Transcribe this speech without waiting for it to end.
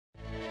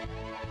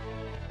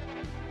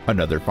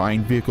Another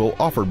fine vehicle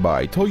offered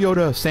by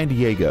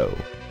ToyotaSanDiego.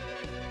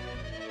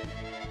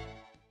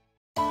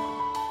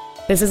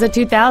 This is a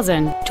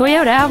 2000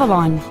 Toyota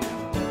Avalon.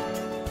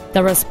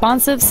 The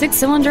responsive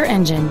 6-cylinder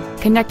engine,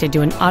 connected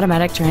to an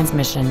automatic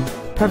transmission,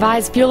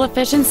 provides fuel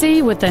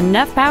efficiency with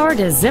enough power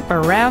to zip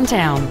around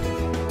town.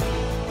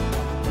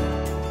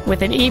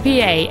 With an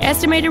EPA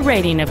estimated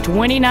rating of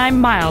 29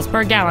 miles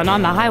per gallon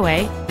on the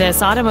highway,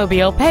 this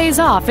automobile pays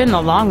off in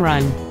the long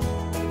run.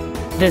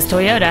 This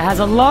Toyota has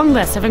a long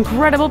list of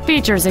incredible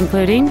features,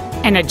 including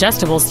an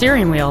adjustable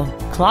steering wheel,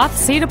 cloth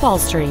seat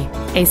upholstery,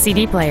 a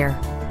CD player,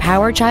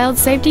 power child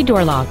safety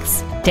door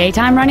locks,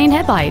 daytime running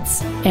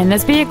headlights, and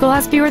this vehicle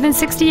has fewer than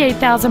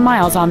 68,000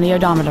 miles on the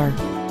odometer.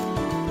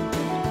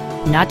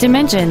 Not to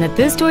mention that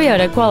this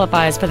Toyota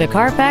qualifies for the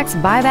Carfax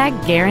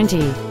buyback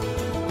guarantee.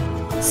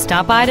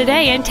 Stop by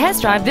today and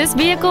test drive this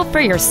vehicle for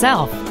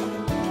yourself.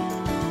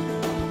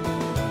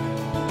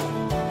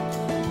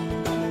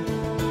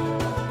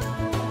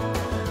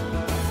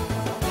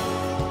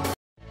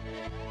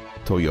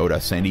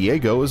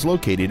 ToyotaSanDiego is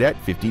located at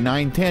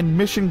 5910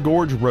 Mission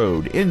Gorge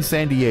Road in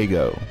San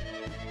Diego.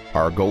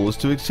 Our goal is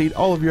to exceed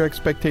all of your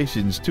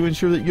expectations to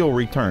ensure that you'll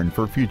return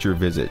for future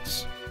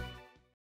visits.